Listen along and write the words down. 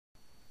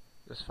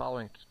This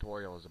following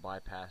tutorial is to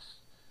bypass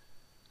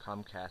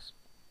Comcast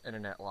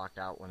internet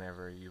lockout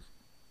whenever you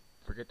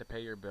forget to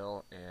pay your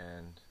bill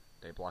and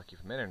they block you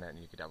from internet and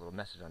you get that little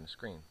message on the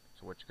screen.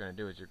 So what you're going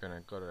to do is you're going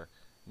to go to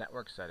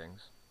Network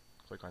Settings,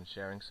 click on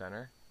Sharing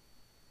Center.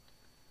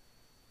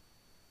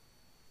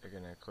 You're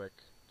going to click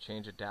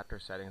Change Adapter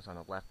Settings on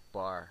the left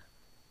bar.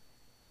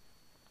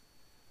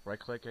 Right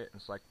click it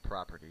and select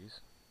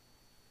Properties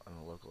on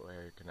the local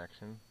area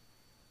connection.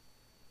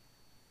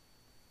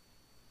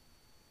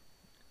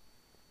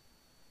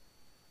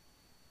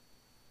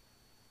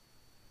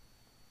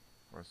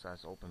 Once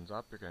that opens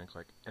up, you're going to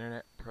click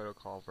Internet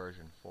Protocol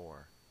version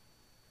 4.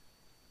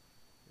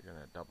 You're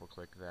going to double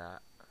click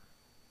that,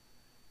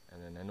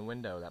 and then in the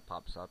window that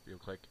pops up, you'll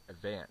click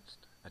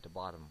Advanced at the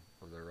bottom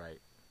of the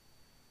right.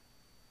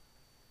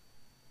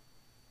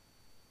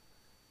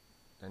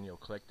 Then you'll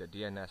click the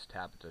DNS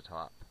tab at the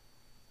top.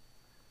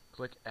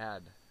 Click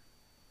Add,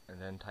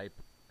 and then type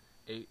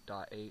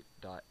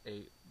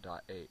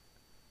 8.8.8.8,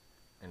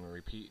 and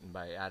repeat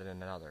by adding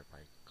another by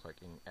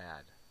clicking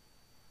Add.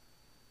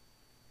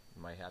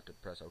 You might have to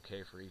press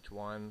OK for each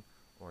one,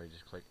 or you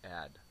just click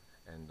Add.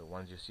 And the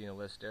ones you see in the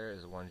list there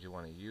is the ones you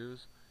want to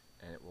use,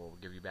 and it will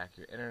give you back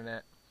your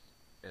internet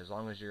as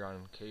long as you're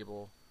on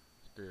cable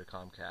through the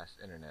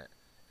Comcast internet.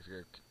 If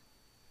your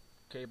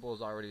cable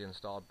is already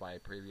installed by a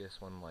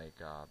previous one,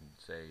 like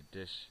say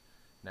Dish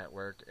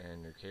Network,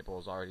 and your cable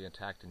is already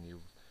intact and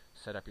you've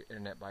set up your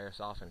internet by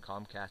yourself and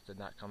Comcast did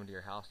not come to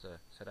your house to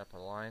set up a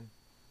line,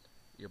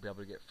 you'll be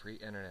able to get free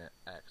internet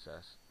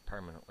access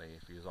permanently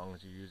as long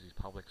as you use these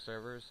public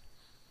servers.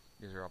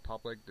 These are all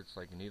public. It's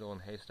like a needle in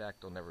a haystack.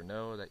 They'll never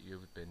know that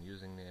you've been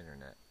using the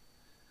internet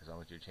as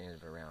long as you change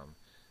it around,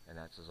 and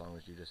that's as long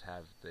as you just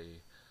have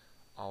the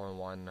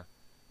all-in-one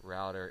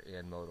router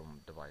and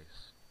modem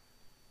device.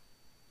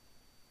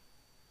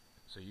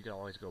 So you can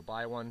always go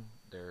buy one.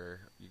 You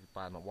can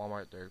buy them at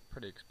Walmart. They're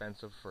pretty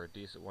expensive for a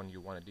decent one. You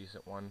want a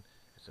decent one.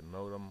 It's a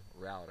modem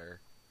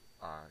router,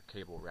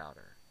 cable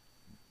router,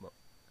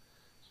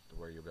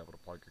 where you'll be able to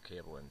plug your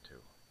cable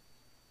into.